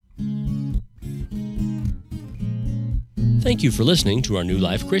Thank you for listening to our New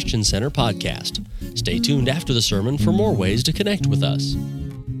Life Christian Center podcast. Stay tuned after the sermon for more ways to connect with us.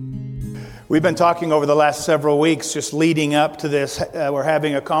 We've been talking over the last several weeks, just leading up to this. We're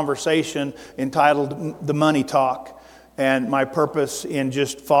having a conversation entitled The Money Talk. And my purpose in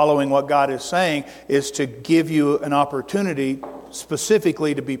just following what God is saying is to give you an opportunity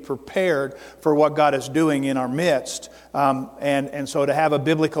specifically to be prepared for what God is doing in our midst. And so to have a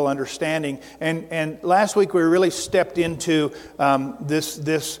biblical understanding. And last week we really stepped into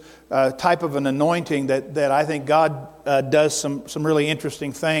this type of an anointing that I think God does some really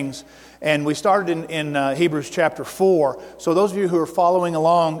interesting things. And we started in Hebrews chapter 4. So those of you who are following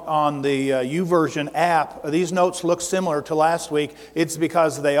along on the YouVersion app, these notes look similar to last week. It's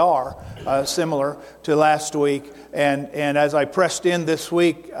because they are similar to last week. And as I pressed in this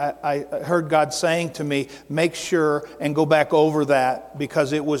week, I heard God saying to me, make sure and go back over that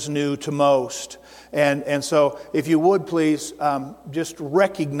because it was new to most. And so if you would please just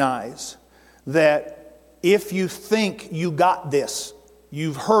recognize that if you think you got this,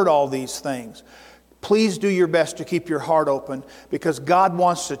 you've heard all these things, please do your best to keep your heart open because God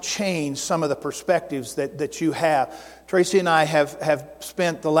wants to change some of the perspectives that you have. Tracy and I have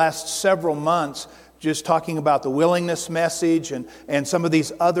spent the last several months just talking about the willingness message and some of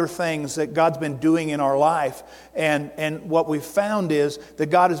these other things that God's been doing in our life. And what we've found is that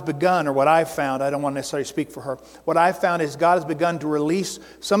God has begun, or what I've found, I don't want to necessarily speak for her, what I've found is God has begun to release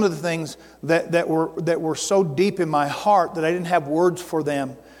some of the things that were so deep in my heart that I didn't have words for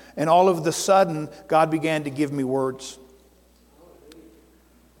them. And all of a sudden, God began to give me words.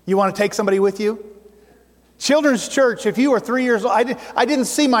 You want to take somebody with you? Children's Church, if you are 3 years old, I didn't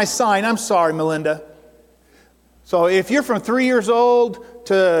see my sign. I'm sorry, Melinda. So if you're from 3 years old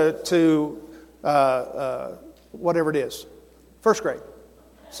to whatever it is, first grade,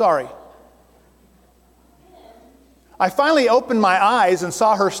 sorry. I finally opened my eyes and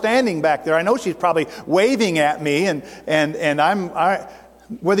saw her standing back there. I know she's probably waving at me, and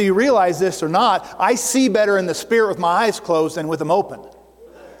whether you realize this or not, I see better in the spirit with my eyes closed than with them open.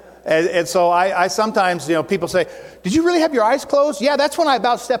 And so I sometimes, people say, did you really have your eyes closed? Yeah, that's when I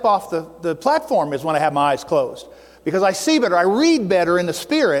about step off the platform is when I have my eyes closed. Because I see better, I read better in the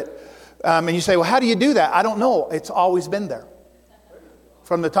spirit. And you say, well, how do you do that? I don't know. It's always been there.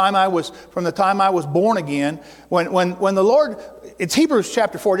 From the time I was born again, when the Lord, it's Hebrews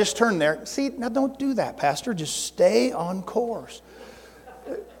chapter 4, just turn there. See, now don't do that, Pastor. Just stay on course.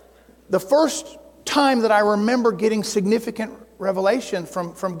 The first time that I remember getting significant revelation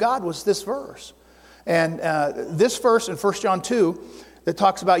from God was this verse. And this verse in 1 John 2 that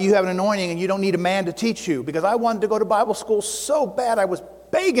talks about you have an anointing and you don't need a man to teach you. Because I wanted to go to Bible school so bad, I was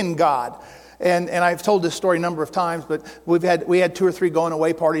begging God. And I've told this story a number of times, but we had 2 or 3 going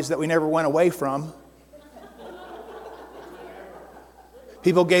away parties that we never went away from.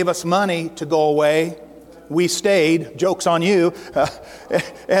 People gave us money to go away. We stayed. Joke's on you.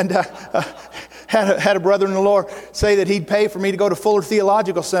 Had a brother in the Lord say that he'd pay for me to go to Fuller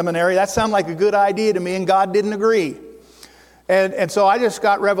Theological Seminary. That sounded like a good idea to me, and God didn't agree. And so I just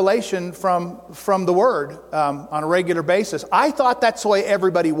got revelation from the Word on a regular basis. I thought that's the way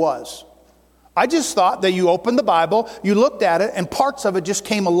everybody was. I just thought that you opened the Bible, you looked at it, and parts of it just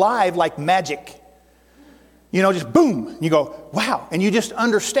came alive like magic. Just boom. You go, wow. And you just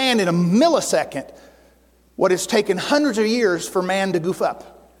understand in a millisecond what has taken hundreds of years for man to goof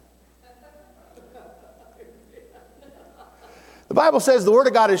up. The Bible says the Word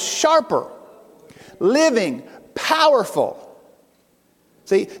of God is sharper, living, powerful.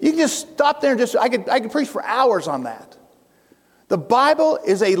 See, you can just stop there and I could preach for hours on that. The Bible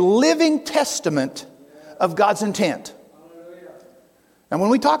is a living testament of God's intent. And when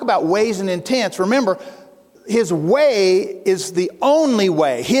we talk about ways and intents, remember, His way is the only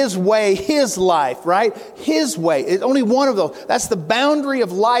way. His way, His life, right? His way is only one of those. That's the boundary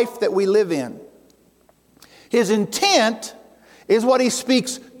of life that we live in. His intent is what He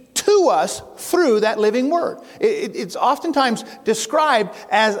speaks to us through that living Word. It's oftentimes described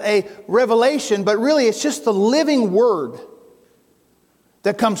as a revelation, but really it's just the living Word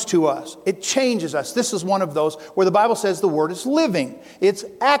that comes to us. It changes us. This is one of those where the Bible says the Word is living. It's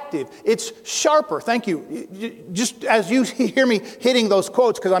active. It's sharper. Thank you. Just as you hear me hitting those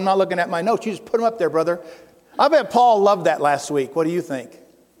quotes, because I'm not looking at my notes, you just put them up there, brother. I bet Paul loved that last week. What do you think?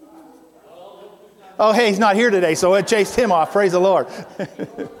 Oh, hey, he's not here today, so it chased him off. Praise the Lord.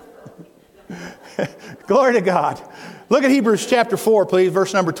 Glory to God. Look at Hebrews chapter 4, please,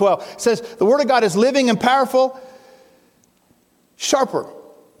 verse number 12. It says, the Word of God is living and powerful, sharper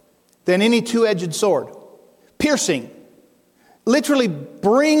than any two-edged sword, piercing, literally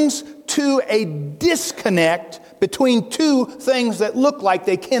brings to a disconnect between two things that look like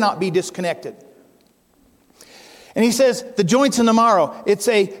they cannot be disconnected. And he says, the joints and the marrow, it's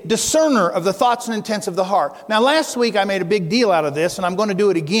a discerner of the thoughts and intents of the heart. Now, last week I made a big deal out of this, and I'm going to do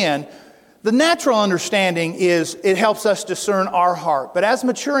it again. The natural understanding is it helps us discern our heart. But as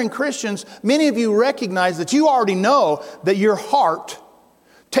maturing Christians, many of you recognize that you already know that your heart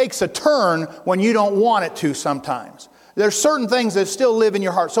takes a turn when you don't want it to sometimes. There's certain things that still live in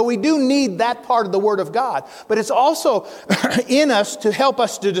your heart. So we do need that part of the Word of God. But it's also in us to help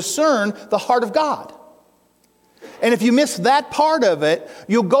us to discern the heart of God. And if you miss that part of it,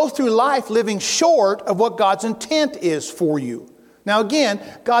 you'll go through life living short of what God's intent is for you. Now again,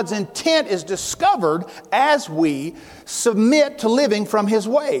 God's intent is discovered as we submit to living from His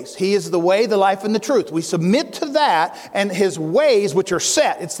ways. He is the way, the life, and the truth. We submit to that and His ways, which are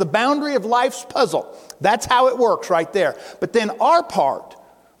set. It's the boundary of life's puzzle. That's how it works right there. But then our part,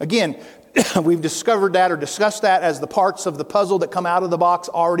 again, we've discovered that or discussed that as the parts of the puzzle that come out of the box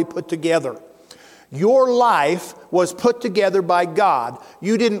already put together. Your life was put together by God.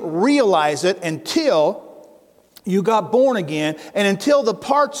 You didn't realize it until you got born again, and until the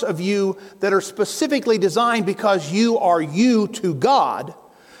parts of you that are specifically designed because you are you to God,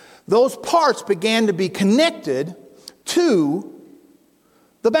 those parts began to be connected to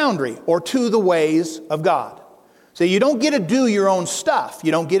the boundary or to the ways of God. So you don't get to do your own stuff.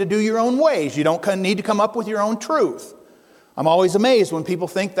 You don't get to do your own ways. You don't need to come up with your own truth. I'm always amazed when people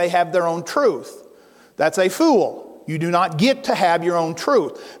think they have their own truth. That's a fool. You do not get to have your own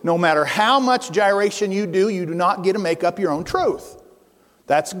truth. No matter how much gyration you do not get to make up your own truth.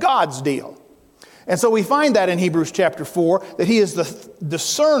 That's God's deal. And so we find that in Hebrews chapter 4, that He is the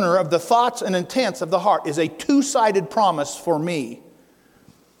discerner of the thoughts and intents of the heart, is a two-sided promise for me.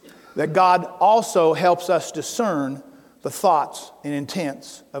 That God also helps us discern the thoughts and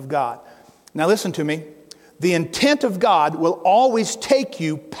intents of God. Now listen to me. The intent of God will always take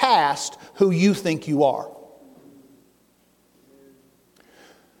you past who you think you are.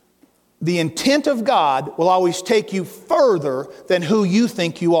 The intent of God will always take you further than who you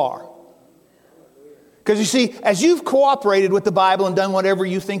think you are. Because you see, as you've cooperated with the Bible and done whatever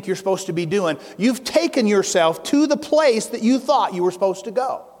you think you're supposed to be doing, you've taken yourself to the place that you thought you were supposed to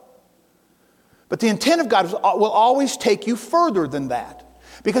go. But the intent of God will always take you further than that.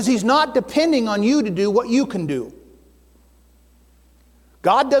 Because He's not depending on you to do what you can do.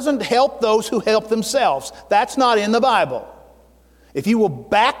 God doesn't help those who help themselves. That's not in the Bible. If you will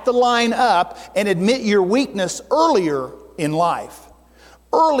back the line up and admit your weakness earlier in life,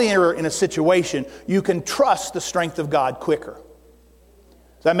 earlier in a situation, you can trust the strength of God quicker.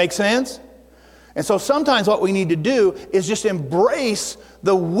 Does that make sense? And so sometimes what we need to do is just embrace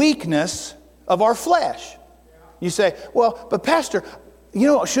the weakness of our flesh. You say, well, but Pastor,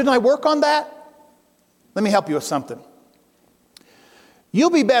 shouldn't I work on that? Let me help you with something. You'll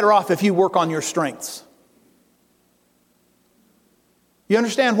be better off if you work on your strengths. You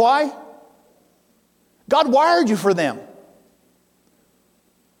understand why? God wired you for them.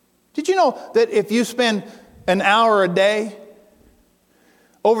 Did you know that if you spend an hour a day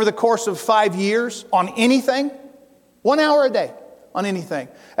over the course of 5 years on anything, 1 hour a day on anything,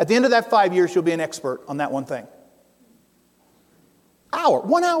 at the end of that 5 years, you'll be an expert on that one thing.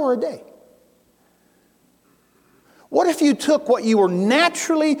 1 hour a day. What if you took what you were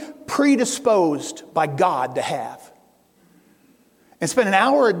naturally predisposed by God to have and spent an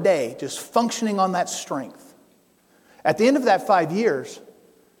hour a day just functioning on that strength? At the end of that 5 years,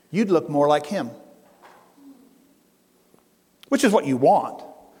 you'd look more like Him. Which is what you want.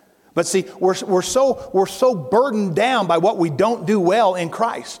 But see, we're so burdened down by what we don't do well in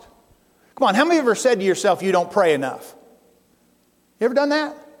Christ. Come on, how many of you ever said to yourself, you don't pray enough? You ever done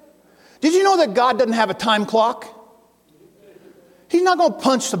that? Did you know that God doesn't have a time clock? He's not going to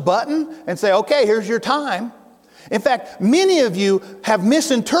punch the button and say, okay, here's your time. In fact, many of you have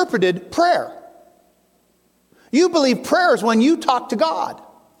misinterpreted prayer. You believe prayer is when you talk to God.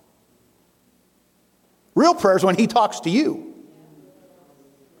 Real prayer is when He talks to you.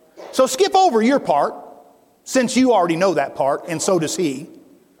 So skip over your part, since you already know that part, and so does He.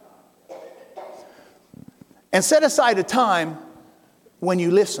 And set aside a time when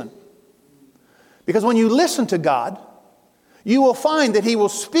you listen. Because when you listen to God, you will find that He will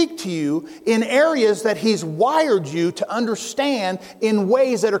speak to you in areas that He's wired you to understand in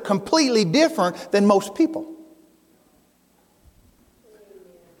ways that are completely different than most people.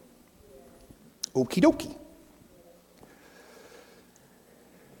 Okie dokie.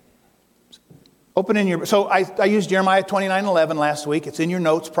 Open in your... So I used Jeremiah 29:11 last week. It's in your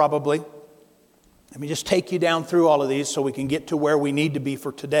notes probably. Let me just take you down through all of these so we can get to where we need to be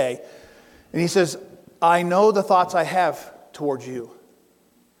for today. And he says, I know the thoughts I have towards you.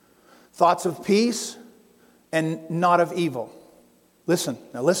 Thoughts of peace and not of evil. Listen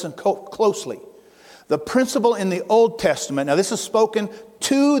closely. The principle in the Old Testament, now this is spoken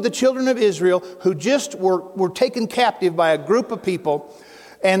to the children of Israel who just were taken captive by a group of people,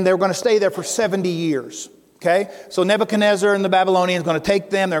 and they're going to stay there for 70 years. Okay? So Nebuchadnezzar and the Babylonians are going to take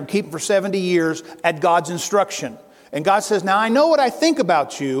them, they're going to keep them for 70 years at God's instruction. And God says, now I know what I think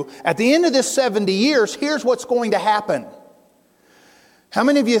about you. At the end of this 70 years, here's what's going to happen. How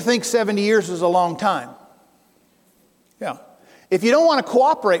many of you think 70 years is a long time? Yeah. If you don't want to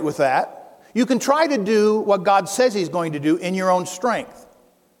cooperate with that, you can try to do what God says He's going to do in your own strength.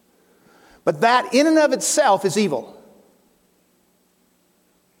 But that in and of itself is evil.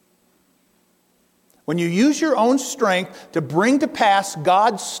 When you use your own strength to bring to pass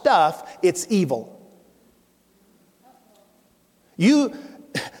God's stuff, it's evil.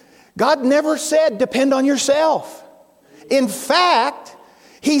 God never said depend on yourself. In fact,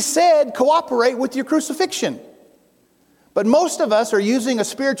 He said cooperate with your crucifixion. But most of us are using a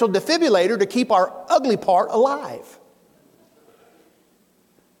spiritual defibrillator to keep our ugly part alive.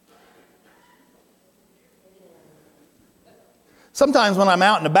 Sometimes when I'm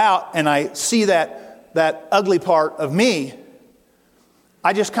out and about and I see that ugly part of me,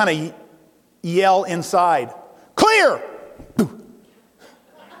 I just kind of yell inside, clear!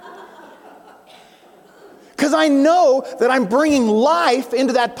 Because I know that I'm bringing life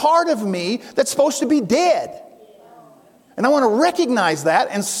into that part of me that's supposed to be dead. And I want to recognize that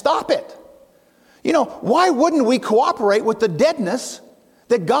and stop it. You know, why wouldn't we cooperate with the deadness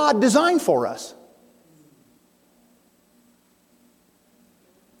that God designed for us?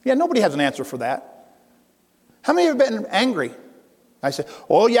 Yeah, nobody has an answer for that. How many have been angry? I say,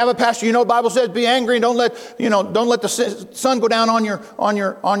 oh, you have a pastor, you know the Bible says be angry and don't let the sun go down on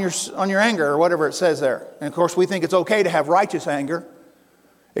your anger, or whatever it says there. And of course we think it's okay to have righteous anger,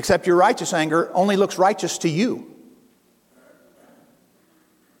 except your righteous anger only looks righteous to you.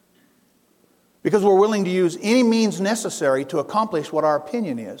 Because we're willing to use any means necessary to accomplish what our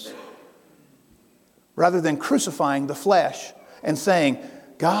opinion is, rather than crucifying the flesh and saying,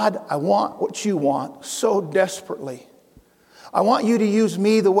 God, I want what you want so desperately. I want you to use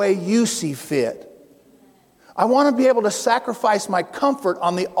me the way you see fit. I want to be able to sacrifice my comfort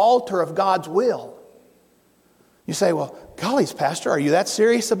on the altar of God's will. You say, well, golly, Pastor, are you that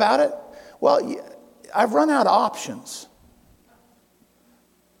serious about it? Well, I've run out of options.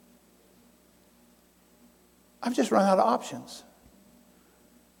 I've just run out of options.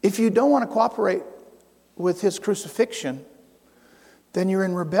 If you don't want to cooperate with His crucifixion, then you're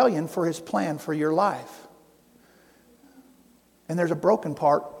in rebellion for His plan for your life. And there's a broken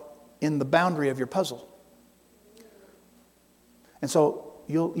part in the boundary of your puzzle. And so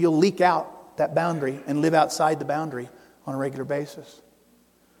you'll leak out that boundary and live outside the boundary on a regular basis.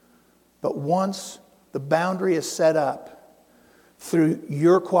 But once the boundary is set up through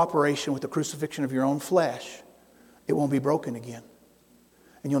your cooperation with the crucifixion of your own flesh, it won't be broken again.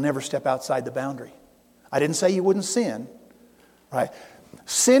 And you'll never step outside the boundary. I didn't say you wouldn't sin, right?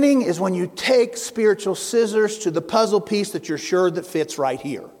 Sinning is when you take spiritual scissors to the puzzle piece that you're sure that fits right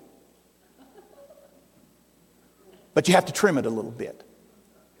here. But you have to trim it a little bit.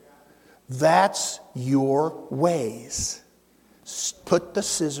 That's your ways. Put the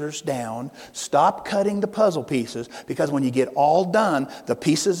scissors down. Stop cutting the puzzle pieces, because when you get all done, the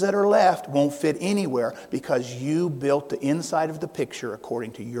pieces that are left won't fit anywhere because you built the inside of the picture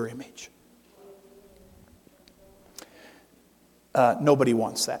according to your image. Nobody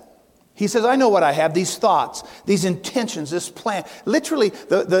wants that. He says, I know what I have, these thoughts, these intentions, this plan. Literally,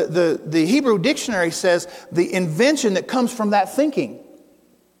 the Hebrew dictionary says the invention that comes from that thinking.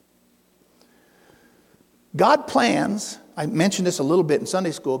 God plans, I mentioned this a little bit in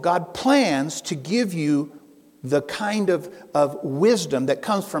Sunday school, God plans to give you the kind of wisdom that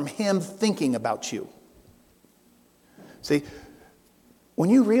comes from Him thinking about you. See, when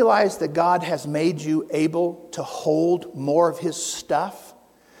you realize that God has made you able to hold more of His stuff,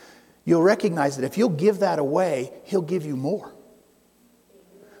 you'll recognize that if you'll give that away, He'll give you more.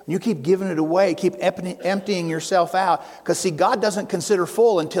 You keep giving it away, keep emptying yourself out. Because see, God doesn't consider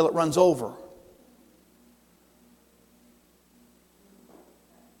full until it runs over.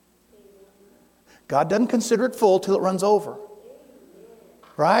 God doesn't consider it full till it runs over.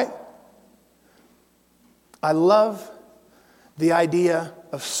 Right? I love the idea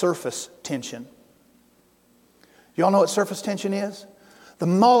of surface tension. You all know what surface tension is? The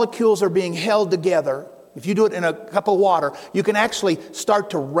molecules are being held together. If you do it in a cup of water, you can actually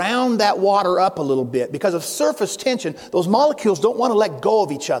start to round that water up a little bit. Because of surface tension, those molecules don't want to let go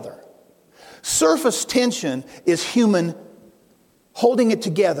of each other. Surface tension is human holding it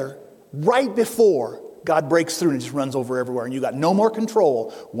together right before God breaks through and just runs over everywhere. And you got no more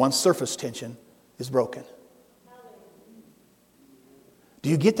control once surface tension is broken. Do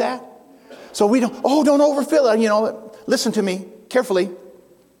you get that? So we don't overfill it. Listen to me carefully.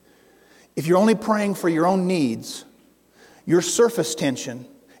 If you're only praying for your own needs, your surface tension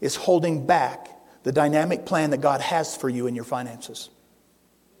is holding back the dynamic plan that God has for you in your finances.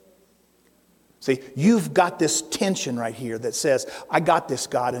 See, you've got this tension right here that says, I got this,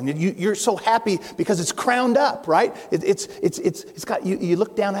 God. And you're so happy because it's crowned up, right? It's got, you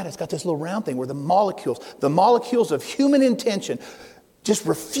look down at it, it's got this little round thing where the molecules of human intention just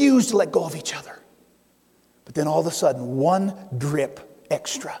refuse to let go of each other. But then all of a sudden, one drip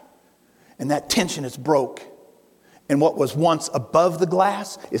extra. And that tension is broke. And what was once above the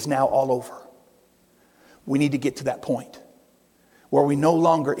glass is now all over. We need to get to that point where we no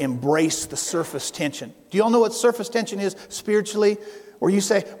longer embrace the surface tension. Do you all know what surface tension is spiritually? Where you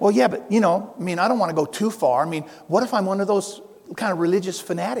say, well, yeah, but I don't want to go too far. What if I'm one of those kind of religious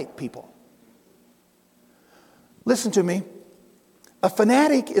fanatic people? Listen to me. A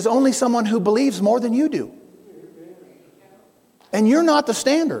fanatic is only someone who believes more than you do. And you're not the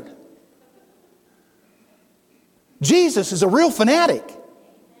standard. Jesus is a real fanatic.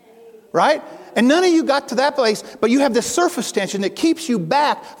 Right? And none of you got to that place, but you have this surface tension that keeps you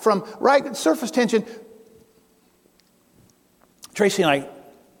back from, right? Surface tension. Tracy and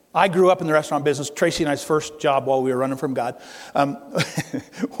I grew up in the restaurant business. Tracy and I's first job while we were running from God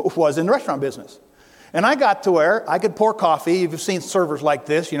was in the restaurant business. And I got to where I could pour coffee. You've seen servers like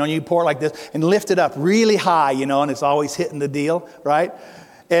this, you pour like this and lift it up really high, and it's always hitting the deal, right?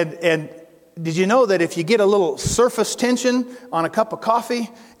 And did you know that if you get a little surface tension on a cup of coffee,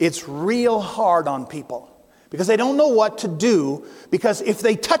 it's real hard on people because they don't know what to do, because if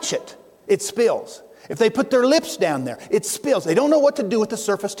they touch it, it spills. If they put their lips down there, it spills. They don't know what to do with the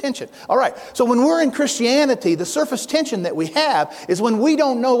surface tension. All right, so when we're in Christianity, the surface tension that we have is when we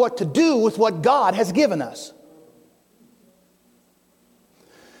don't know what to do with what God has given us.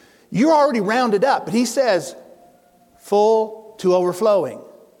 You're already rounded up, but he says, full to overflowing.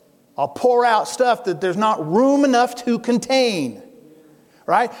 I'll pour out stuff that there's not room enough to contain.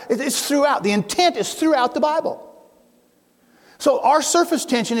 Right? It's throughout. The intent is throughout the Bible. So our surface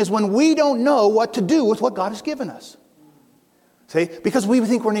tension is when we don't know what to do with what God has given us. See? Because we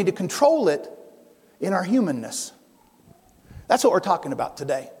think we need to control it in our humanness. That's what we're talking about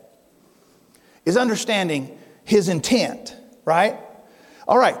today. Is understanding his intent. Right?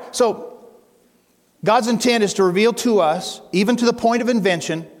 All right. So God's intent is to reveal to us, even to the point of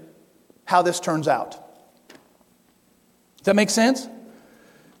invention, how this turns out. Does that make sense?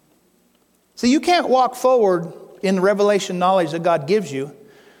 So you can't walk forward in the revelation knowledge that God gives you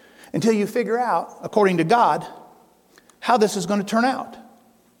until you figure out, according to God, how this is going to turn out.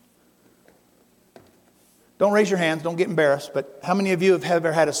 Don't raise your hands, don't get embarrassed, but how many of you have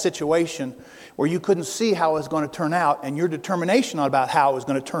ever had a situation where you couldn't see how it was going to turn out and your determination about how it was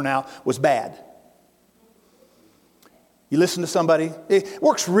going to turn out was bad? You listen to somebody, it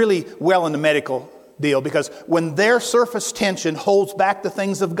works really well in the medical deal because when their surface tension holds back the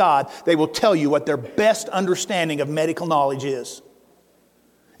things of God, they will tell you what their best understanding of medical knowledge is.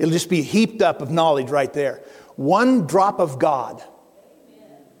 It'll just be heaped up of knowledge right there. One drop of God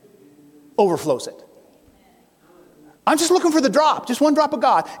overflows it. I'm just looking for the drop, just one drop of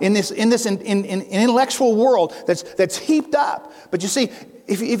God in this intellectual world that's heaped up. But you see,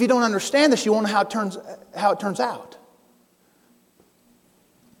 if you don't understand this, you won't know how it turns out.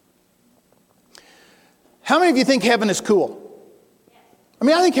 How many of you think heaven is cool? I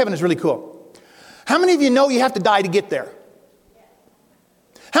think heaven is really cool. How many of you know you have to die to get there?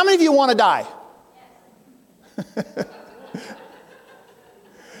 How many of you want to die?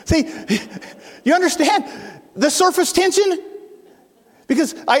 See, you understand the surface tension?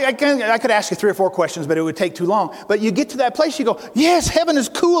 Because I could ask you 3 or 4 questions, but it would take too long. But you get to that place, you go, yes, heaven is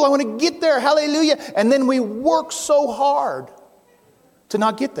cool. I want to get there. Hallelujah. And then we work so hard to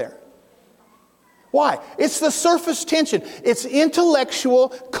not get there. Why? It's the surface tension. It's intellectual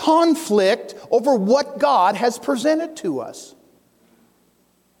conflict over what God has presented to us.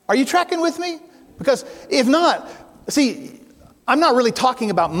 Are you tracking with me? Because if not, see, I'm not really talking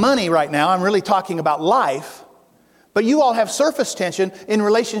about money right now. I'm really talking about life. But you all have surface tension in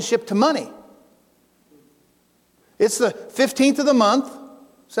relationship to money. It's the 15th of the month,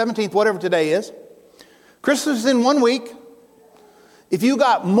 17th, whatever today is. Christmas is in 1 week. If you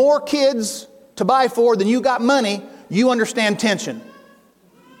got more kids to buy for than you got money, you understand tension.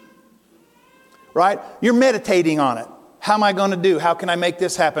 Right? You're meditating on it. How am I going to do? How can I make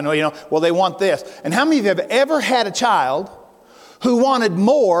this happen? Well, they want this. And how many of you have ever had a child who wanted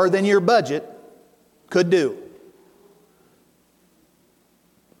more than your budget could do?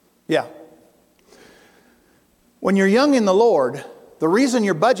 Yeah. When you're young in the Lord, the reason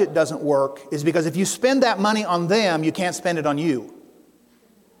your budget doesn't work is because if you spend that money on them, you can't spend it on you.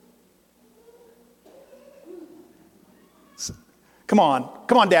 Come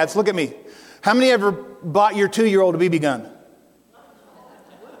on, dads, look at me. How many ever bought your 2-year-old a BB gun?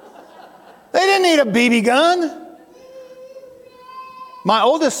 They didn't need a BB gun. My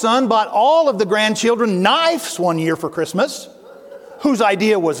oldest son bought all of the grandchildren knives one year for Christmas. Whose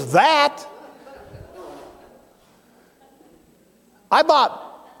idea was that? I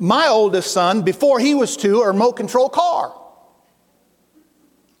bought my oldest son, before he was 2, a remote control car.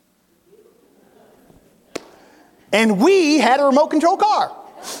 And we had a remote control car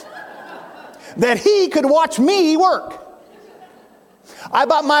that he could watch me work. I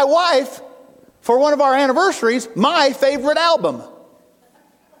bought my wife, for one of our anniversaries, my favorite album.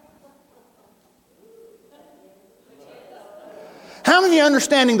 How many of you are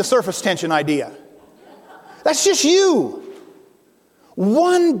understanding the surface tension idea? That's just you.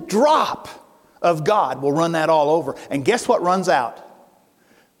 One drop of God will run that all over. And guess what runs out?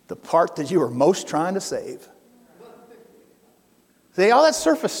 The part that you are most trying to save. See, all that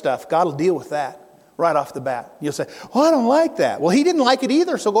surface stuff, God will deal with that right off the bat. You'll say, well, I don't like that. Well, he didn't like it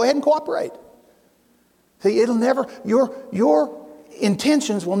either, so go ahead and cooperate. See, it'll never, your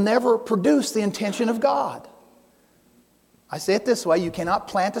intentions will never produce the intention of God. I say it this way, you cannot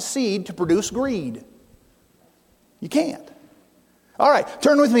plant a seed to produce greed. You can't. All right,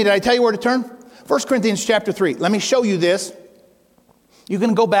 turn with me. Did I tell you where to turn? 1 Corinthians chapter 3. Let me show you this. You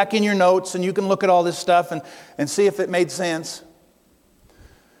can go back in your notes and you can look at all this stuff and see if it made sense.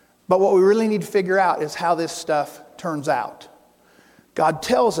 But what we really need to figure out is how this stuff turns out. God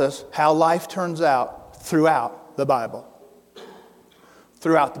tells us how life turns out throughout the Bible.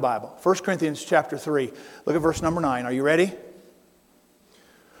 Throughout the Bible. 1 Corinthians chapter 3. Look at verse number 9. Are you ready?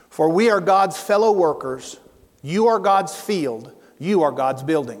 For we are God's fellow workers. You are God's field. You are God's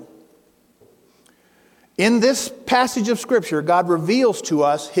building. In this passage of Scripture, God reveals to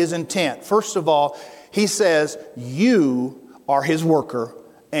us His intent. First of all, He says, you are His worker,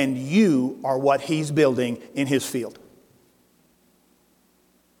 and you are what He's building in His field.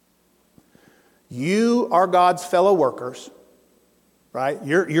 You are God's fellow workers, right?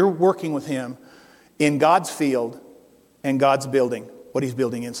 You're working with Him in God's field and God's building, what He's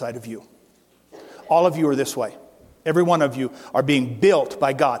building inside of you. All of you are this way. Every one of you are being built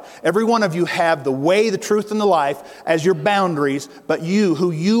by God. Every one of you have the way, the truth, and the life as your boundaries, but you, who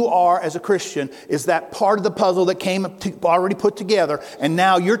you are as a Christian, is that part of the puzzle that came already put together, and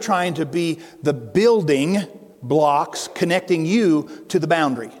now you're trying to be the building blocks connecting you to the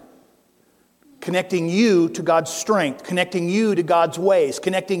boundary. Connecting you to God's strength, connecting you to God's ways,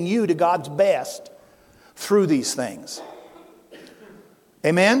 connecting you to God's best through these things.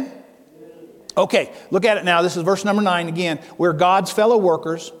 Amen? Okay, look at it now. This is verse number 9 again. We're God's fellow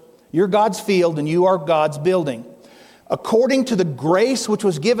workers. You're God's field and you are God's building. According to the grace which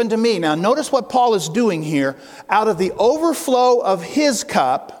was given to me. Now notice what Paul is doing here. Out of the overflow of his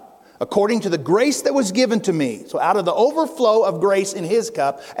cup, according to the grace that was given to me. So out of the overflow of grace in his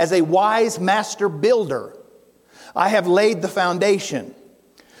cup, as a wise master builder, I have laid the foundation.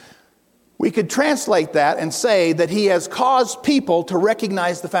 We could translate that and say that he has caused people to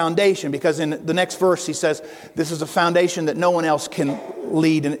recognize the foundation, because in the next verse he says, this is a foundation that no one else can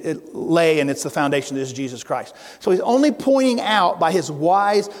lay, and it's the foundation that is Jesus Christ. So he's only pointing out by his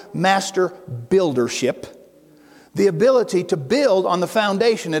wise master buildership the ability to build on the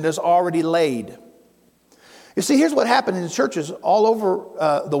foundation that is already laid. You see, here's what happened in churches all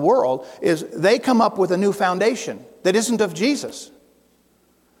over the world, is they come up with a new foundation that isn't of Jesus.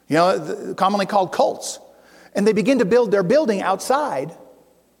 You know, commonly called cults. And they begin to build their building outside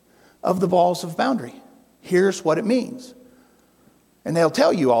of the walls of boundary. Here's what it means. And they'll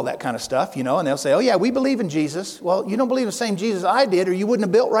tell you all that kind of stuff, you know, and they'll say, oh yeah, we believe in Jesus. Well, you don't believe in the same Jesus I did, or you wouldn't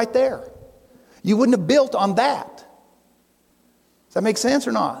have built right there. You wouldn't have built on that. Does that make sense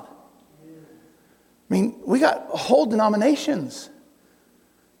or not? I mean, we got whole denominations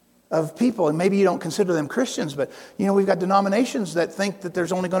of people, and maybe you don't consider them Christians, but you know, we've got denominations that think that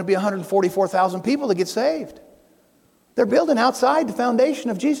there's only going to be 144,000 people that get saved. They're building outside the foundation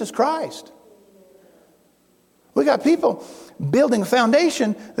of Jesus Christ. We got people building a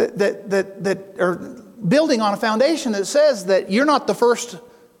foundation that are building on a foundation that says that you're not the first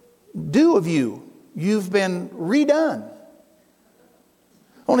due of you. You've been redone.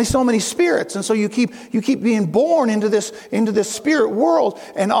 Only so many spirits. And so you keep being born into this spirit world.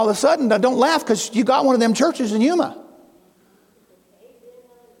 And all of a sudden, now don't laugh because you got one of them churches in Yuma.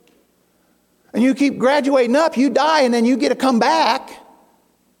 And you keep graduating up, you die, and then you get to come back.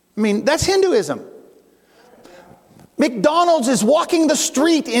 I mean, that's Hinduism. McDonald's is walking the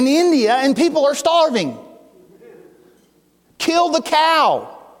street in India and people are starving. Kill the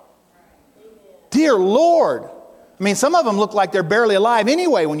cow. Dear Lord. I mean, some of them look like they're barely alive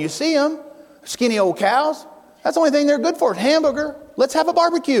anyway when you see them. Skinny old cows. That's the only thing they're good for, hamburger. Let's have a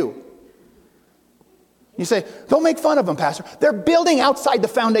barbecue. You say, don't make fun of them, Pastor. They're building outside the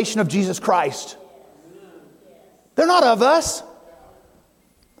foundation of Jesus Christ. They're not of us.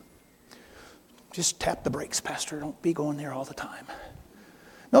 Just tap the brakes, Pastor. Don't be going there all the time.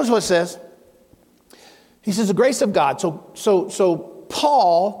 Notice what it says. He says the grace of God. So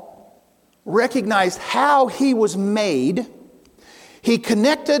Paul recognized how he was made. He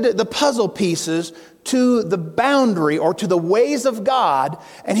connected the puzzle pieces to the boundary or to the ways of God,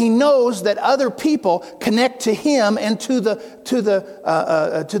 and he knows that other people connect to him and to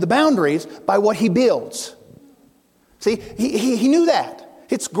the boundaries by what he builds. See, he knew that.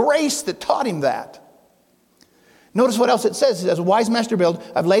 It's grace that taught him that. Notice what else it says. It says, a wise master builds,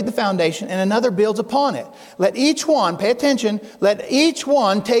 I've laid the foundation, and another builds upon it. Let each one, pay attention, let each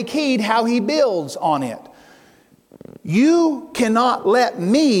one take heed how he builds on it. You cannot let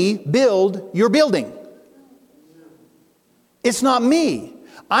me build your building. It's not me.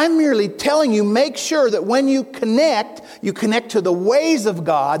 I'm merely telling you, make sure that when you connect to the ways of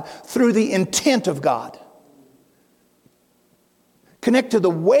God through the intent of God. Connect to the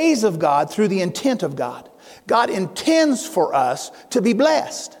ways of God through the intent of God. God intends for us to be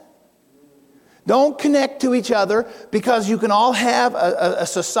blessed. Don't connect to each other because you can all have a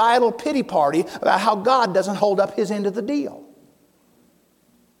societal pity party about how God doesn't hold up his end of the deal.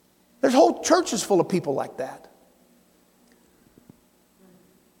 There's whole churches full of people like that.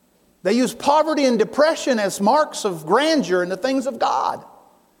 They use poverty and depression as marks of grandeur in the things of God.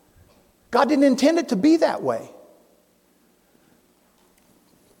 God didn't intend it to be that way.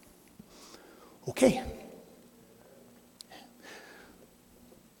 Okay.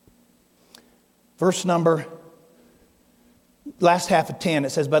 Verse number, last half of 10, it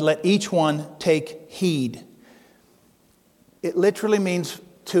says, but let each one take heed. It literally means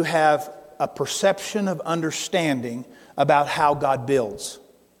to have a perception of understanding about how God builds.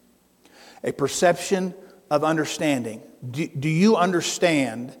 A perception of understanding. Do you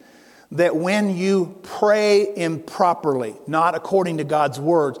understand that when you pray improperly, not according to God's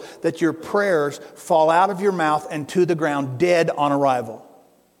words, that your prayers fall out of your mouth and to the ground dead on arrival?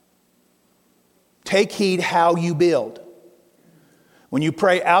 Take heed how you build. When you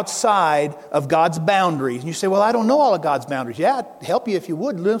pray outside of God's boundaries, and you say, well, I don't know all of God's boundaries. Yeah, I'd help you if you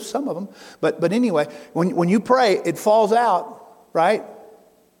would, live some of them. But anyway, when you pray, it falls out, right?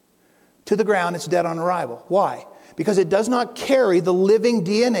 To the ground, it's dead on arrival. Why? Because it does not carry the living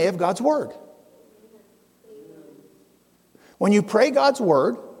DNA of God's Word. When you pray God's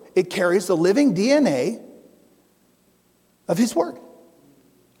Word, it carries the living DNA of His Word.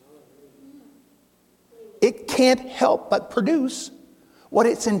 It can't help but produce what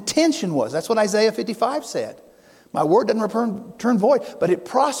its intention was. That's what Isaiah 55 said. My word doesn't return void, but it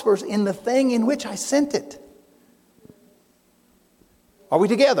prospers in the thing in which I sent it. Are we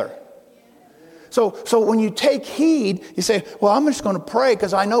together? So when you take heed, you say, well, I'm just going to pray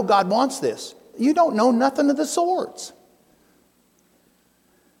because I know God wants this. You don't know nothing of the sorts.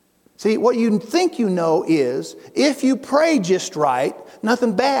 See, what you think you know is, if you pray just right,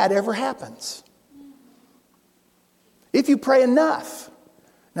 nothing bad ever happens. If you pray enough,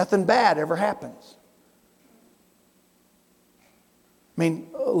 nothing bad ever happens. I mean,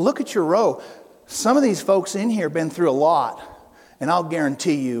 look at your row. Some of these folks in here have been through a lot, and I'll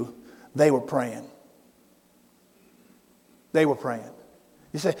guarantee you they were praying. They were praying.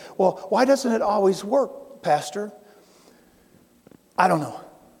 You say, well, why doesn't it always work, Pastor? I don't know.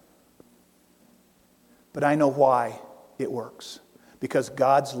 But I know why it works. Because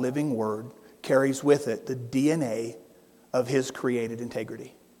God's living word carries with it the DNA of His created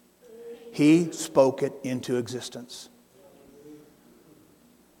integrity. He spoke it into existence.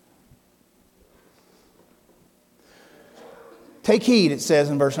 Take heed, it says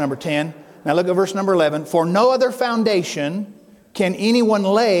in verse number 10. Now look at verse number 11. For no other foundation can anyone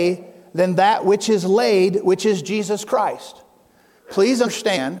lay than that which is laid, which is Jesus Christ. Please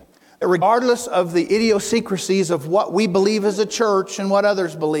understand regardless of the idiosyncrasies of what we believe as a church and what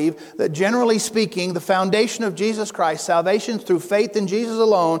others believe, that generally speaking, the foundation of Jesus Christ, salvation through faith in Jesus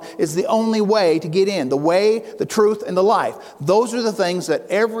alone, is the only way to get in. The way, the truth, and the life. Those are the things that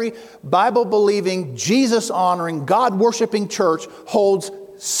every Bible-believing, Jesus-honoring, God-worshiping church holds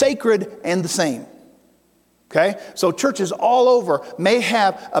sacred and the same. Okay? So churches all over may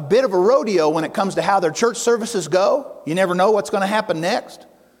have a bit of a rodeo when it comes to how their church services go. You never know what's going to happen next.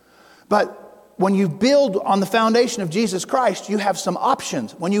 But when you build on the foundation of Jesus Christ, you have some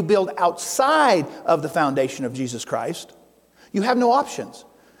options. When you build outside of the foundation of Jesus Christ, you have no options.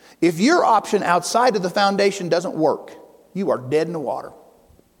 If your option outside of the foundation doesn't work, you are dead in the water.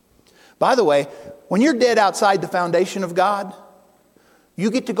 By the way, when you're dead outside the foundation of God,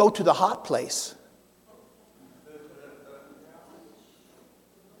 you get to go to the hot place.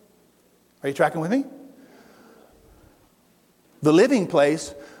 Are you tracking with me? The living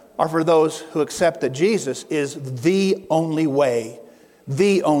place are for those who accept that Jesus is the only way,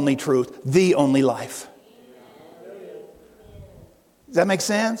 the only truth, the only life. Does that make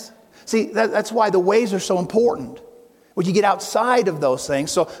sense? See, that's why the ways are so important. When you get outside of those things,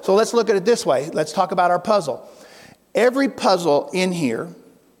 so let's look at it this way. Let's talk about our puzzle. Every puzzle in here,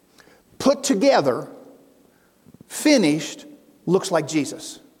 put together, finished, looks like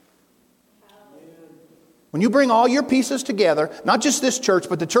Jesus. When you bring all your pieces together, not just this church,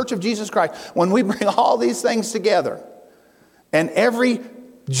 but the Church of Jesus Christ, when we bring all these things together and every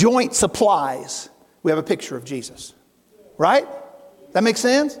joint supplies, we have a picture of Jesus. Right? That makes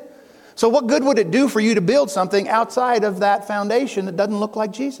sense? So what good would it do for you to build something outside of that foundation that doesn't look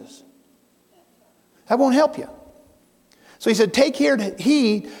like Jesus? That won't help you. So he said, take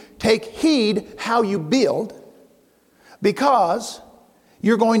heed how you build, because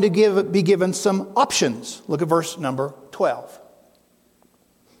you're going to be given some options. Look at verse number 12.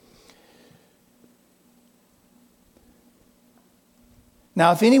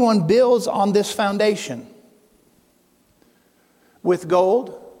 Now, if anyone builds on this foundation with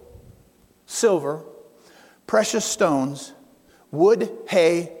gold, silver, precious stones, wood,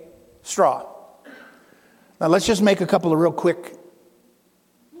 hay, straw. Now, let's just make a couple of real quick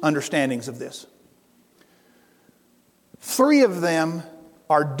understandings of this. 3 of them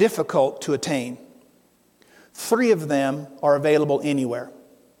are difficult to attain. 3 of them are available anywhere.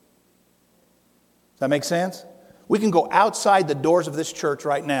 Does that make sense? We can go outside the doors of this church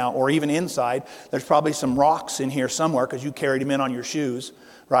right now, or even inside. There's probably some rocks in here somewhere because you carried them in on your shoes,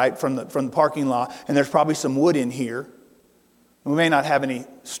 right, from the parking lot. And there's probably some wood in here. We may not have any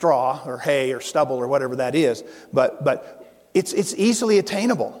straw or hay or stubble or whatever that is, but it's easily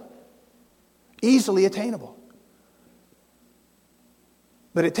attainable. Easily attainable.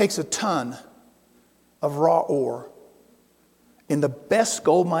 But it takes a ton of raw ore. In the best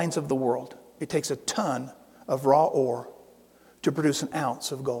gold mines of the world, it takes a ton of raw ore to produce an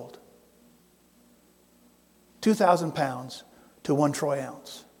ounce of gold. 2,000 pounds to 1 troy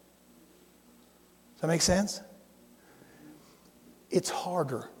ounce. Does that make sense? It's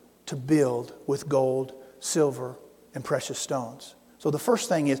harder to build with gold, silver, and precious stones. So the first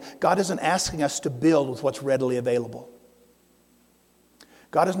thing is, God isn't asking us to build with what's readily available.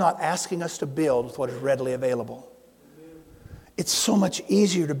 God is not asking us to build with what is readily available. It's so much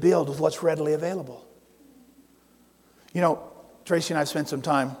easier to build with what's readily available. You know, Tracy and I spent some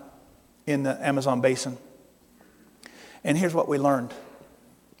time in the Amazon basin. And here's what we learned.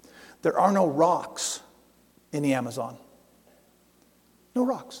 There are no rocks in the Amazon. No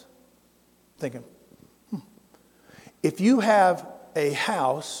rocks. Thinking, if you have a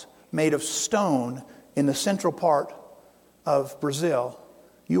house made of stone in the central part of Brazil,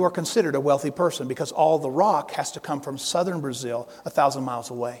 you are considered a wealthy person because all the rock has to come from southern Brazil 1,000 miles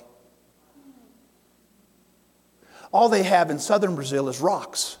away. All they have in southern Brazil is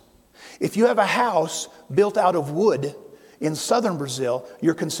rocks. If you have a house built out of wood in southern Brazil,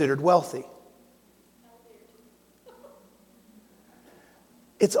 you're considered wealthy.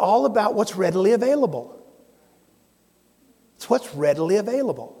 It's all about what's readily available. It's what's readily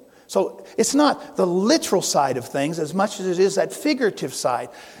available. So it's not the literal side of things as much as it is that figurative side.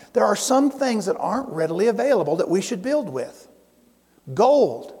 There are some things that aren't readily available that we should build with.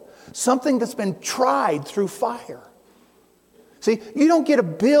 Gold, something that's been tried through fire. See, you don't get to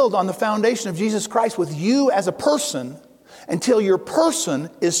build on the foundation of Jesus Christ with you as a person until your person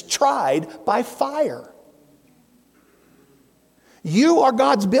is tried by fire. You are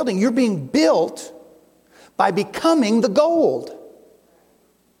God's building. You're being built by becoming the gold.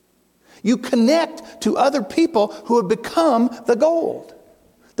 You connect to other people who have become the gold.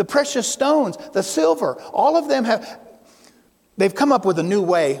 The precious stones, the silver, all of them they've come up with a new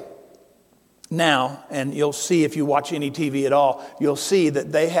way now, and you'll see if you watch any TV at all, you'll see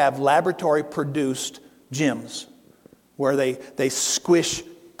that they have laboratory-produced gems where they squish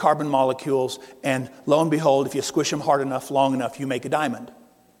carbon molecules, and lo and behold, if you squish them hard enough, long enough, you make a diamond.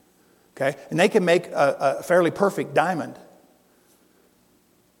 Okay? And they can make a fairly perfect diamond.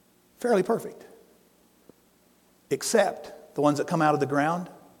 Fairly perfect. Except the ones that come out of the ground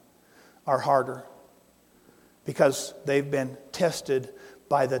are harder because they've been tested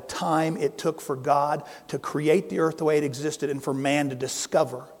by the time it took for God to create the earth the way it existed and for man to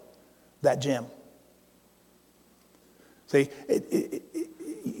discover that gem. See,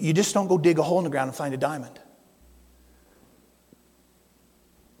 you just don't go dig a hole in the ground and find a diamond.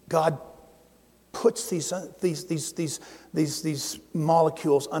 God puts these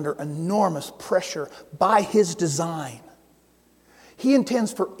molecules under enormous pressure by His design. He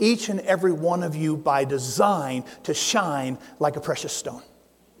intends for each and every one of you by design to shine like a precious stone.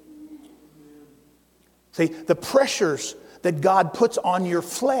 See, the pressures that God puts on your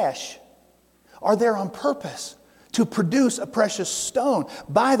flesh are there on purpose to produce a precious stone.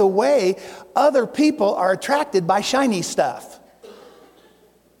 By the way, other people are attracted by shiny stuff.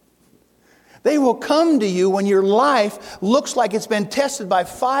 They will come to you when your life looks like it's been tested by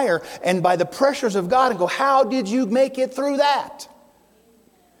fire and by the pressures of God and go, how did you make it through that?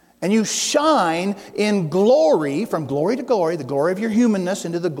 And you shine in glory, from glory to glory, the glory of your humanness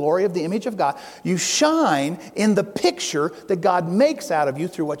into the glory of the image of God. You shine in the picture that God makes out of you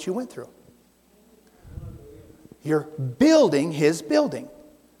through what you went through. You're building His building.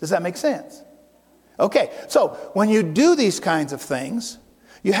 Does that make sense? Okay, so when you do these kinds of things,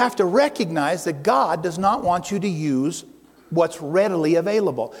 you have to recognize that God does not want you to use what's readily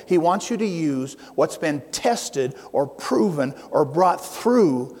available. He wants you to use what's been tested or proven or brought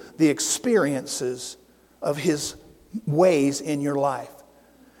through the experiences of His ways in your life.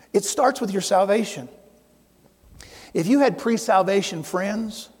 It starts with your salvation. If you had pre-salvation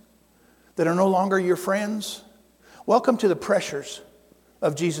friends that are no longer your friends, welcome to the pressures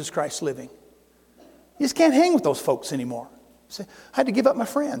of Jesus Christ living. You just can't hang with those folks anymore. You say, I had to give up my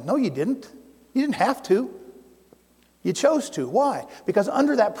friend. No, you didn't. You didn't have to. You chose to. Why? Because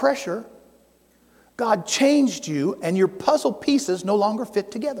under that pressure, God changed you and your puzzle pieces no longer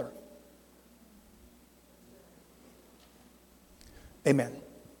fit together. Amen.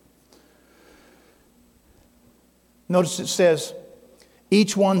 Notice it says,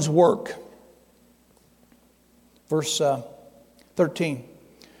 each one's work. Verse 13.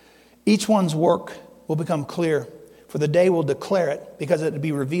 Each one's work will become clear, for the day will declare it, because it will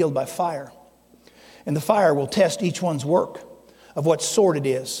be revealed by fire. And the fire will test each one's work of what sort it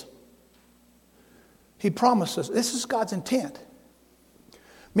is. He promises, this is God's intent.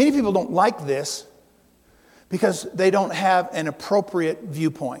 Many people don't like this because they don't have an appropriate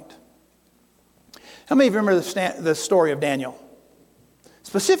viewpoint. How many of you remember the story of Daniel?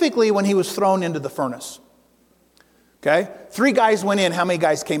 Specifically when he was thrown into the furnace. Okay? 3 guys went in. How many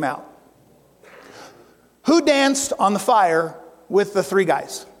guys came out? Who danced on the fire with the 3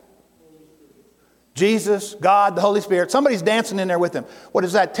 guys? Jesus, God, the Holy Spirit. Somebody's dancing in there with them. What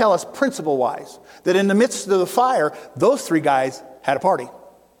does that tell us principle-wise? That in the midst of the fire, those 3 guys had a party.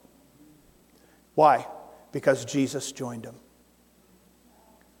 Why? Because Jesus joined them.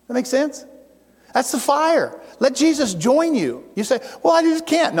 That makes sense? That's the fire. Let Jesus join you. You say, well, I just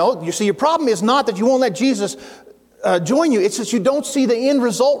can't. No, you see, your problem is not that you won't let Jesus join you. It's that you don't see the end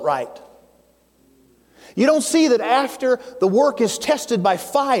result right. You don't see that after the work is tested by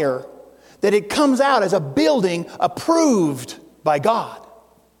fire, that it comes out as a building approved by God.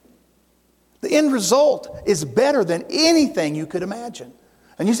 The end result is better than anything you could imagine.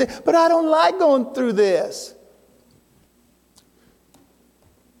 And you say, but I don't like going through this.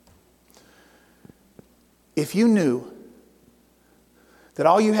 If you knew that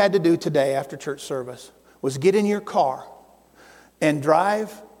all you had to do today after church service was get in your car and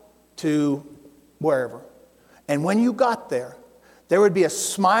drive to wherever, and when you got there, there would be a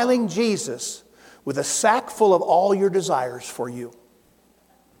smiling Jesus with a sack full of all your desires for you.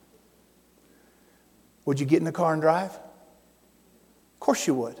 Would you get in the car and drive? Of course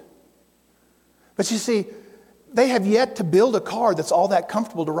you would. But you see, they have yet to build a car that's all that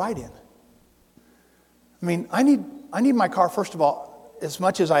comfortable to ride in. I mean, I need my car, first of all, as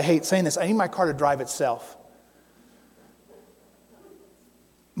much as I hate saying this, I need my car to drive itself.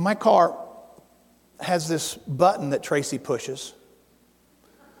 My car has this button that Tracy pushes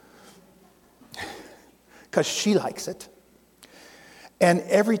because she likes it. And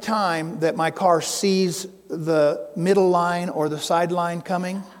every time that my car sees the middle line or the side line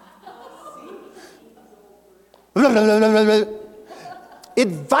coming, it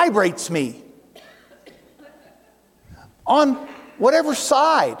vibrates me. on whatever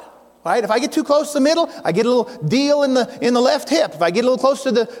side. Right? If I get too close to the middle, I get a little deal in the left hip. If I get a little close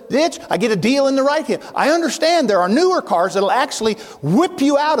to the ditch, I get a deal in the right hip. I understand there are newer cars that'll actually whip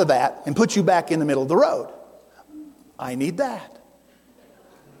you out of that and put you back in the middle of the road. I need that.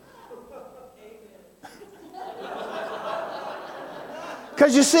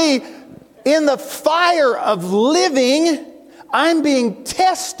 Because you see, in the fire of living, I'm being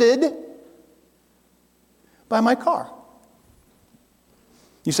tested by my car.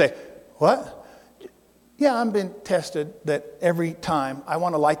 You say, what? Yeah, I'm being tested that every time I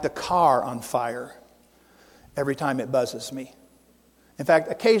want to light the car on fire, every time it buzzes me. In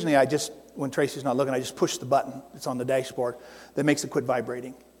fact, occasionally when Tracy's not looking, I just push the button that's on the dashboard that makes it quit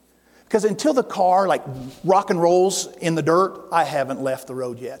vibrating. Because until the car like rock and rolls in the dirt, I haven't left the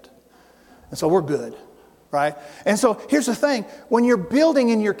road yet. And so we're good, right? And so here's the thing. When you're building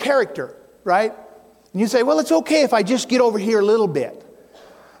in your character, right? And you say, well, it's okay if I just get over here a little bit.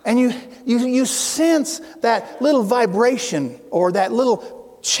 And you sense that little vibration or that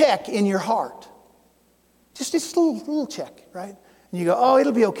little check in your heart. Just this little check, right? And you go, oh,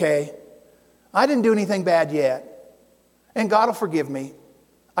 it'll be okay. I didn't do anything bad yet. And God will forgive me.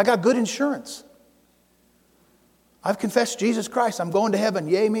 I got good insurance. I've confessed Jesus Christ. I'm going to heaven.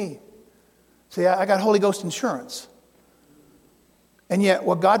 Yay me. See, I got Holy Ghost insurance. And yet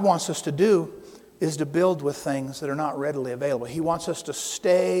what God wants us to do is to build with things that are not readily available. He wants us to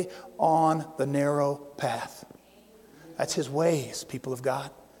stay on the narrow path. That's His ways, people of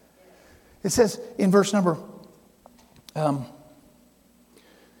God. It says in verse number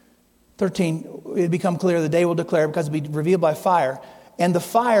 13, it become clear the day will declare because it will be revealed by fire. And the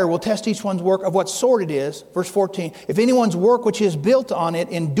fire will test each one's work of what sort it is. Verse 14, if anyone's work which is built on it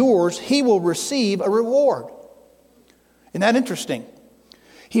endures, he will receive a reward. Isn't that interesting?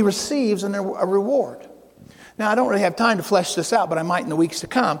 He receives a reward. Now, I don't really have time to flesh this out, but I might in the weeks to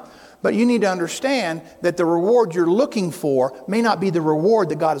come. But you need to understand that the reward you're looking for may not be the reward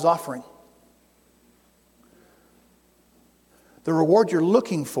that God is offering. The reward you're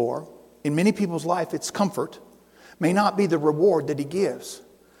looking for, in many people's life, it's comfort, may not be the reward that He gives,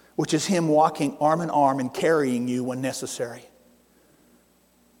 which is Him walking arm in arm and carrying you when necessary.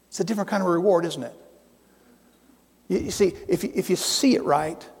 It's a different kind of reward, isn't it? You see, if you see it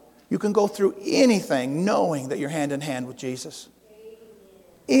right, you can go through anything knowing that you're hand in hand with Jesus.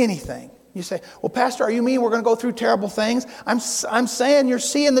 Anything. You say, well, Pastor, are you mean we're going to go through terrible things? I'm saying you're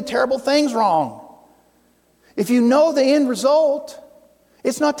seeing the terrible things wrong. If you know the end result,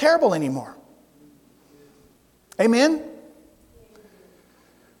 it's not terrible anymore. Amen?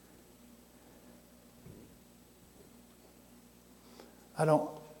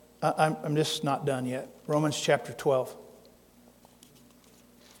 I'm just not done yet. Romans chapter 12.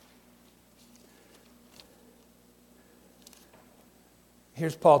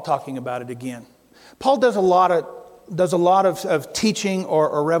 Here's Paul talking about it again. Paul does a lot of teaching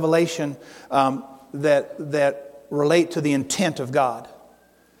or revelation that relate to the intent of God.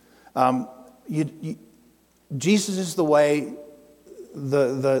 Jesus is the way,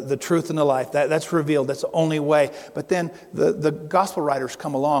 the truth, and the life. That's revealed. That's the only way. But then the gospel writers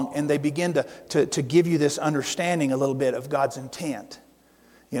come along and they begin to give you this understanding a little bit of God's intent.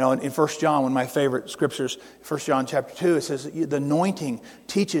 You know, in 1 John, one of my favorite scriptures, 1 John chapter 2, it says the anointing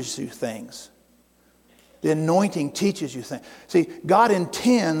teaches you things. The anointing teaches you things. See, God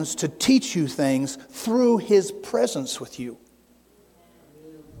intends to teach you things through His presence with you.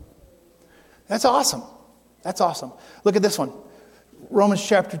 That's awesome. That's awesome. Look at this one. Romans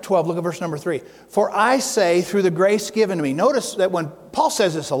chapter 12, look at verse number 3. For I say, through the grace given to me. Notice that when Paul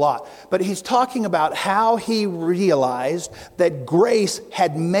says this a lot, but he's talking about how he realized that grace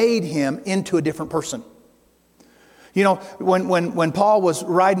had made him into a different person. You know, when Paul was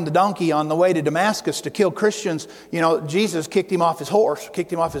riding the donkey on the way to Damascus to kill Christians, you know, Jesus kicked him off his horse,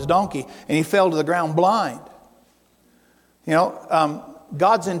 kicked him off his donkey, and he fell to the ground blind. You know,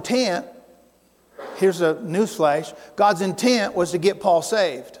 God's intent, here's a newsflash, God's intent was to get Paul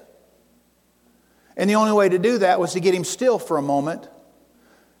saved. And the only way to do that was to get him still for a moment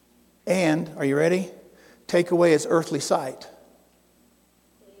and, are you ready? Take away his earthly sight.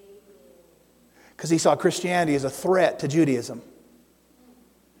 Because he saw Christianity as a threat to Judaism.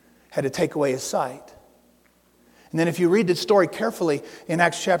 Had to take away his sight. And then if you read the story carefully in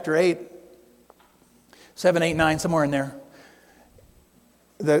Acts chapter 8, 7, 8, 9, somewhere in there,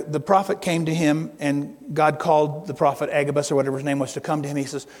 the prophet came to him and God called the prophet Agabus or whatever his name was to come to him. He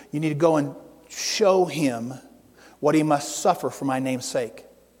says, you need to go and show him what he must suffer for my name's sake.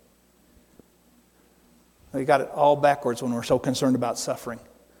 We got it all backwards when we're so concerned about suffering.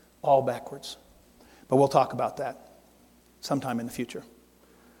 All backwards. But we'll talk about that. sometime in the future.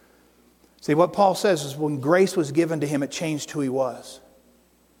 See, what Paul says is when grace was given to him, it changed who he was.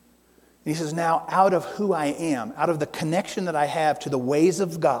 And he says, now out of who I am, out of the connection that I have to the ways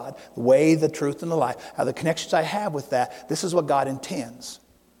of God, the way, the truth, and the life, out of the connections I have with that, this is what God intends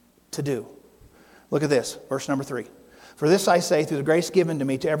to do. Look at this, verse number 3. For this I say, through the grace given to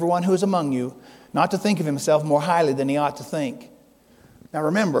me, to everyone who is among you, not to think of himself more highly than he ought to think. Now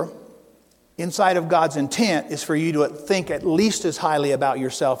remember, inside of God's intent is for you to think at least as highly about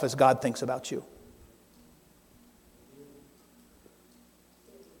yourself as God thinks about you.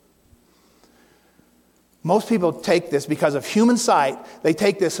 Most people take this because of human sight. They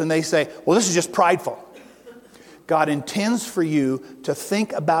take this and they say, well, this is just prideful. God intends for you to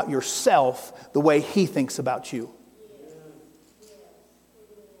think about yourself the way He thinks about you.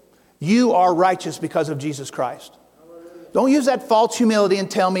 You are righteous because of Jesus Christ. Don't use that false humility and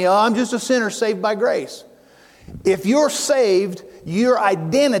tell me, oh, I'm just a sinner saved by grace. If you're saved, your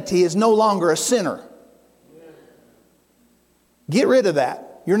identity is no longer a sinner. Get rid of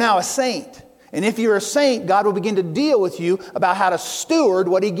that. You're now a saint. And if you're a saint, God will begin to deal with you about how to steward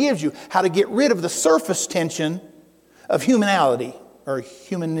what He gives you, how to get rid of the surface tension of humanality, or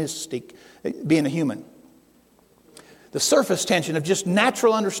humanistic, being a human. The surface tension of just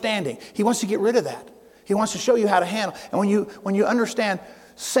natural understanding. He wants to get rid of that. He wants to show you how to handle. And when you understand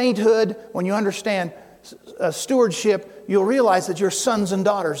sainthood, when you understand stewardship, you'll realize that you're sons and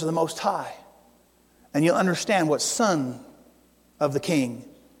daughters of the Most High. And you'll understand what son of the King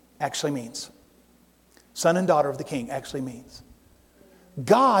actually means. Son and daughter of the King actually means.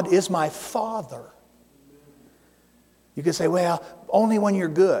 God is my Father. You could say, well, only when you're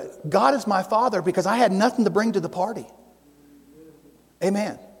good. God is my Father because I had nothing to bring to the party.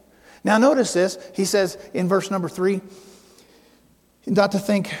 Amen. Now notice this. He says in verse number 3, not to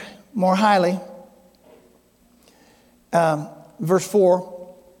think more highly. Verse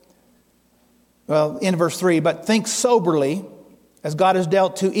 4, well, in verse 3, but think soberly, as God has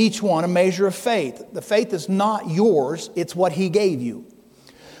dealt to each one a measure of faith. The faith is not yours, it's what He gave you.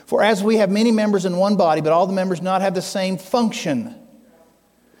 For as we have many members in one body, but all the members not have the same function.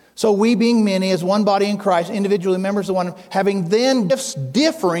 So we being many as one body in Christ, individually members of one, having then gifts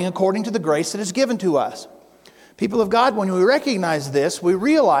differing according to the grace that is given to us. People of God, when we recognize this, we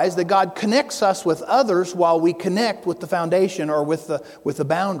realize that God connects us with others while we connect with the foundation or with the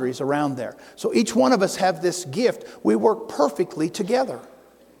boundaries around there. So each one of us have this gift. We work perfectly together.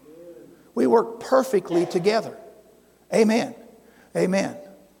 We work perfectly together. Amen. Amen.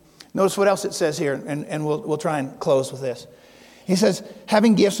 Notice what else it says here, and we'll try and close with this. He says,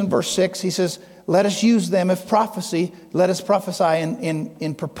 having gifts in verse 6, he says, let us use them. If prophecy, let us prophesy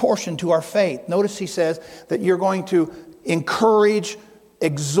in proportion to our faith. Notice he says that you're going to encourage,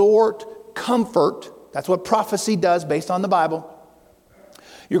 exhort, comfort. That's what prophecy does based on the Bible.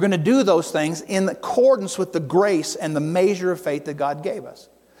 You're going to do those things in accordance with the grace and the measure of faith that God gave us.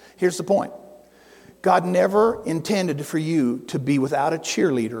 Here's the point. God never intended for you to be without a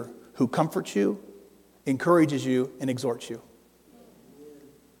cheerleader who comforts you, encourages you, and exhorts you.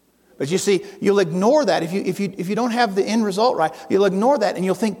 But you see, you'll ignore that. If you don't have the end result right, you'll ignore that and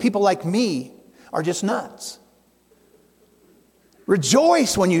you'll think people like me are just nuts.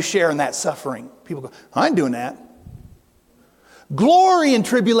 Rejoice when you share in that suffering. People go, I ain't doing that. Glory in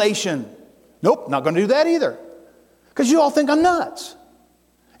tribulation. Nope, not going to do that either. Because you all think I'm nuts.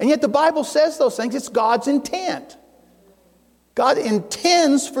 And yet the Bible says those things. It's God's intent. God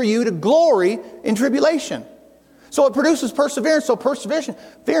intends for you to glory in tribulation. So it produces perseverance. So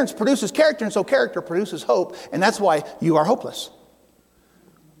perseverance produces character. And so character produces hope. And that's why you are hopeless.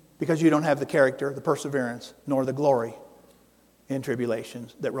 Because you don't have the character, the perseverance, nor the glory in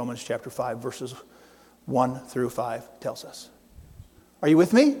tribulations that Romans chapter 5 verses 1 through 5 tells us. Are you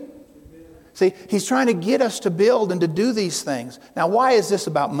with me? See, he's trying to get us to build and to do these things. Now, why is this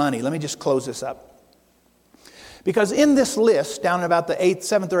about money? Let me just close this up. Because in this list, down in about the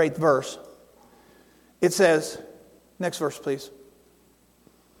 7th or 8th verse, it says, next verse, please.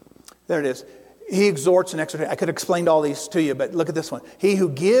 There it is. He exhorts and exhortates. I could have explained all these to you, but look at this one. He who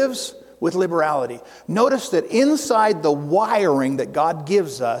gives with liberality. Notice that inside the wiring that God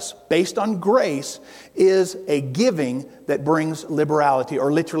gives us, based on grace, is a giving that brings liberality,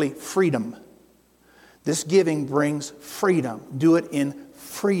 or literally freedom. This giving brings freedom. Do it in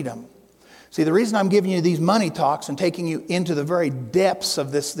freedom. See, the reason I'm giving you these money talks and taking you into the very depths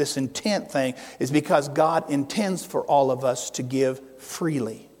of this intent thing is because God intends for all of us to give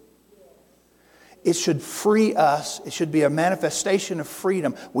freely. It should free us. It should be a manifestation of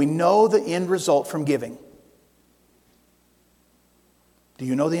freedom. We know the end result from giving. Do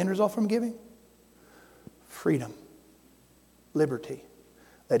you know the end result from giving? Freedom. liberty.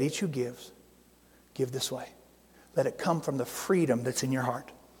 Let each who gives, give this way. Let it come from the freedom that's in your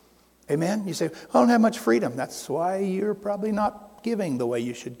heart. Amen? You say, I don't have much freedom. That's why you're probably not giving the way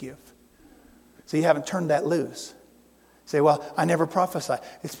you should give. So you haven't turned that loose. Say, well, I never prophesy.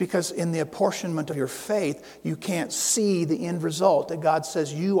 It's because in the apportionment of your faith, you can't see the end result. That God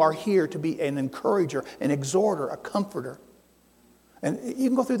says you are here to be an encourager, an exhorter, a comforter. And you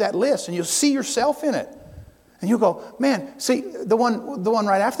can go through that list and you'll see yourself in it. And you'll go, man, see, the one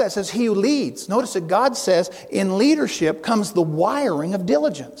right after that says he who leads. Notice that God says in leadership comes the wiring of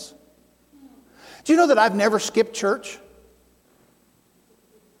diligence. Do you know that I've never skipped church?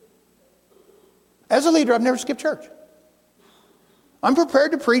 As a leader, I've never skipped church. I'm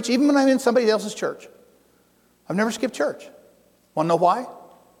prepared to preach even when I'm in somebody else's church. I've never skipped church. Want to know why?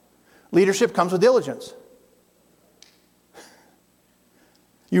 Leadership comes with diligence.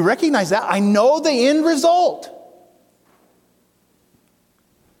 You recognize that? I know the end result.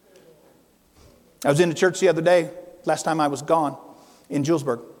 I was in the church the other day, last time I was gone, in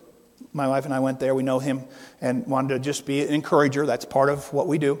Julesburg. My wife and I went there. We know him and wanted to just be an encourager. That's part of what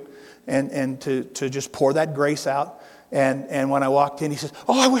we do. And to just pour that grace out. And when I walked in, he says,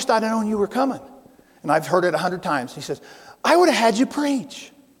 oh, I wished I'd known you were coming. And I've heard it 100 times. He says, I would have had you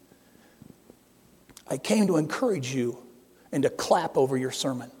preach. I came to encourage you and to clap over your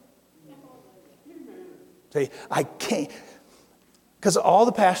sermon. Say, I can't. Because all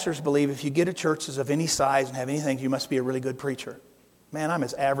the pastors believe if you get a church that's of any size and have anything, you must be a really good preacher. Man, I'm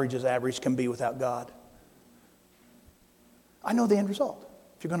as average can be without God. I know the end result.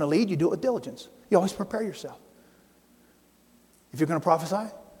 If you're going to lead, you do it with diligence. You always prepare yourself. If you're going to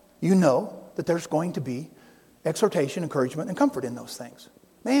prophesy, you know that there's going to be exhortation, encouragement, and comfort in those things.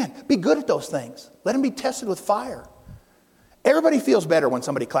 Man, be good at those things. Let them be tested with fire. Everybody feels better when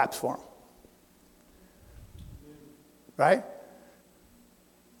somebody claps for them. Right?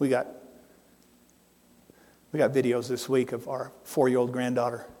 We got videos this week of our 4-year-old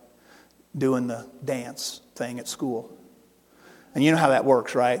granddaughter doing the dance thing at school. And you know how that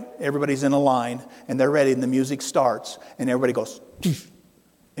works, right? Everybody's in a line, and they're ready, and the music starts, and everybody goes,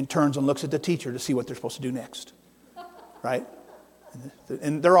 and turns and looks at the teacher to see what they're supposed to do next. Right?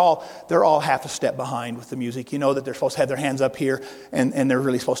 And they're all half a step behind with the music. You know that they're supposed to have their hands up here, and they're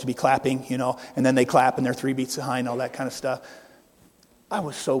really supposed to be clapping, you know, and then they clap, and they're 3 beats behind, all that kind of stuff. I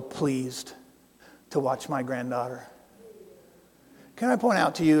was so pleased to watch my granddaughter. Can I point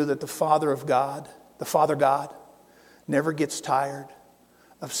out to you that the Father God, never gets tired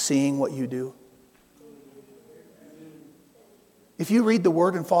of seeing what you do? If you read the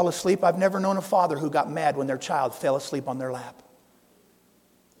Word and fall asleep, I've never known a father who got mad when their child fell asleep on their lap.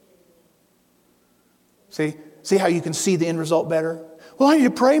 See how you can see the end result better? Well, I need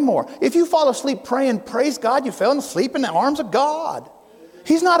to pray more. If you fall asleep praying, praise God, you fell asleep in the arms of God.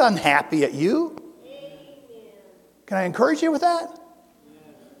 He's not unhappy at you. Can I encourage you with that?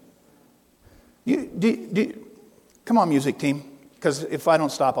 Come on, music team, because if I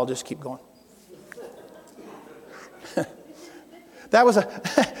don't stop, I'll just keep going. That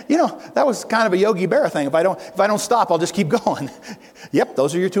was kind of a Yogi Berra thing. If I don't stop, I'll just keep going. Yep,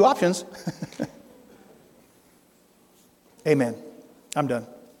 those are your 2 options. Amen. I'm done.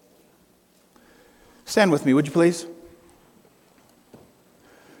 Stand with me, would you please?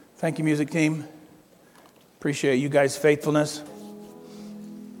 Thank you, music team. Appreciate you guys' faithfulness.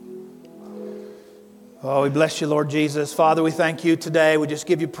 Oh, we bless you, Lord Jesus. Father, we thank you today. We just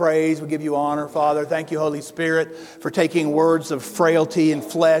give you praise. We give you honor, Father. Thank you, Holy Spirit, for taking words of frailty and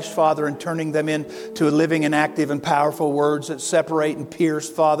flesh, Father, and turning them into living and active and powerful words that separate and pierce,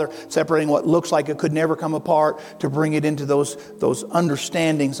 Father, separating what looks like it could never come apart to bring it into those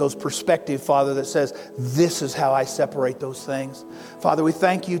understandings, those perspectives, Father, that says, this is how I separate those things. Father, we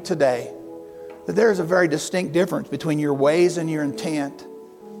thank you today that there is a very distinct difference between your ways and your intent.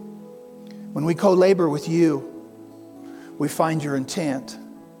 When we co-labor with you, we find your intent.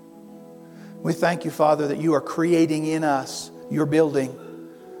 We thank you, Father, that you are creating in us your building.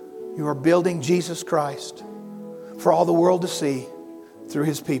 You are building Jesus Christ for all the world to see through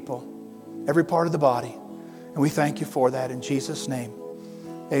his people, every part of the body. And we thank you for that in Jesus' name.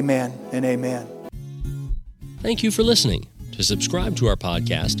 Amen and amen. Thank you for listening. To subscribe to our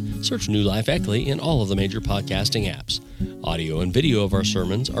podcast, search New Life Eckley in all of the major podcasting apps. Audio and video of our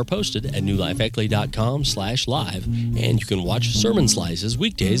sermons are posted at newlifeeckley.com/live, and you can watch sermon slices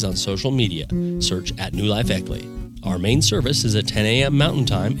weekdays on social media. Search at New Life Eckley. Our main service is at 10 a.m. Mountain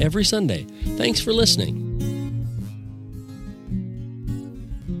Time every Sunday. Thanks for listening.